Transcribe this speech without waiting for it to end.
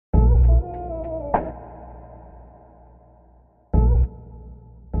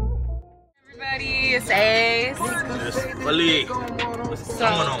It's Ace. It's Malik. What's going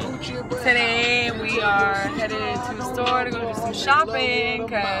on? Today we are headed to the store to go do some shopping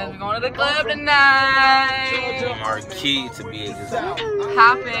because we're going to the club tonight. Marquee to be exact.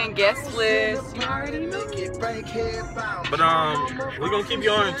 Hopping, guest list. You already know. But we're gonna keep you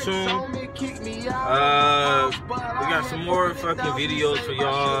on in tune. We got some more fucking videos for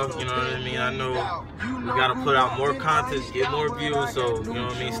y'all. You know what I mean? I know we gotta put out more content, get more views. So you know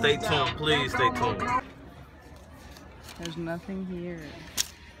what I mean? Stay tuned, please. Stay tuned. There's nothing here.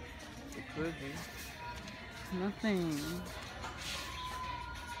 It could be. Nothing.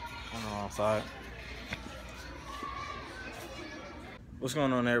 Going on outside. What's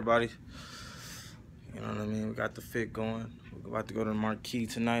going on, everybody? You know what I mean? We got the fit going. We're about to go to the Marquee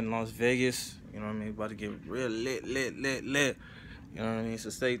tonight in Las Vegas. You know what I mean? About to get real lit. You know what I mean? So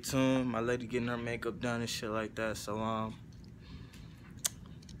stay tuned. My lady getting her makeup done and shit like that. So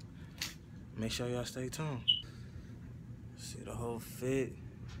make sure y'all stay tuned. See the whole fit.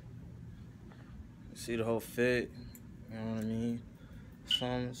 See the whole fit. You know what I mean?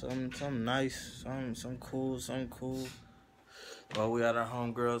 Something nice. Something cool. Well, we at our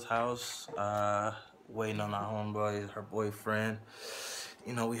homegirl's house. Waiting on our homeboy, her boyfriend.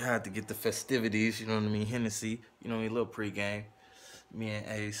 You know, we had to get the festivities, you know what I mean, Hennessy, you know what I mean, a little pregame. Me and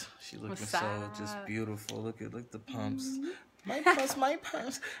Ace, she looking so just beautiful. Look the pumps. My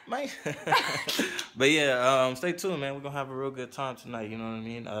pumps. But yeah, stay tuned, man. We're gonna have a real good time tonight, you know what I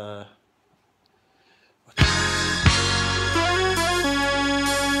mean?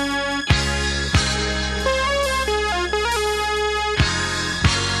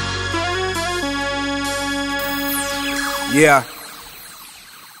 Yeah.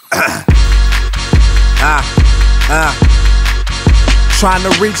 Trying to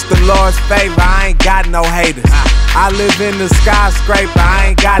reach the Lord's favor, I ain't got no haters. I live in the skyscraper, I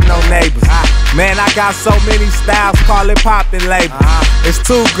ain't got no neighbors. Man, I got so many styles, call it poppin' labels. It's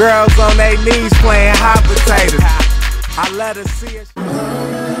two girls on their knees playing hot potatoes. I let her see it.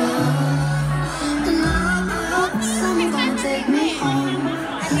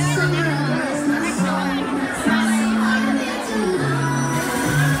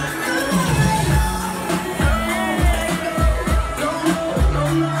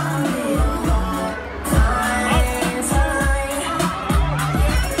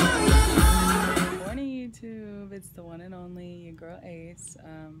 It's the one and only your girl Ace.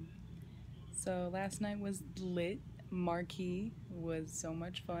 So last night was lit. Marquee was so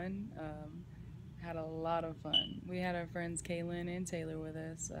much fun. Had a lot of fun. We had our friends Kaylin and Taylor with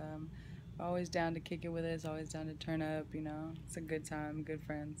us. Always down to kick it with us. Always down to turn up. You know, it's a good time. Good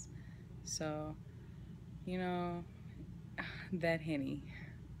friends. So, you know, that Henny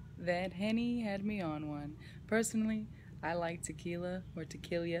had me on one. Personally, I like tequila or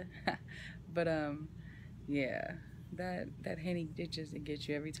tequila, but yeah, that Henny, it gets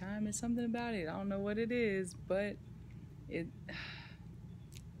you every time. It's something about it. I don't know what it is, but it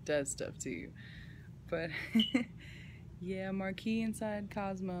does stuff to you. But yeah, Marquee inside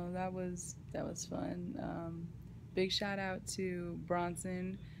Cosmo, that was fun. Big shout out to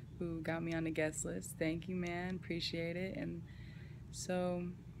Bronson, who got me on the guest list. Thank you, man. Appreciate it. And so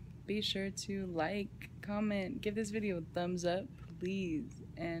be sure to like, comment, give this video a thumbs up, please,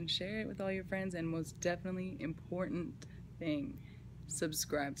 and share it with all your friends. And most definitely important thing,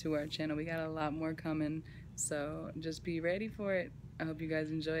 subscribe to our channel. We got a lot more coming, so just be ready for it. I hope you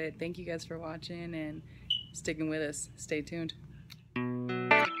guys enjoy it. Thank you guys for watching and sticking with us. Stay tuned.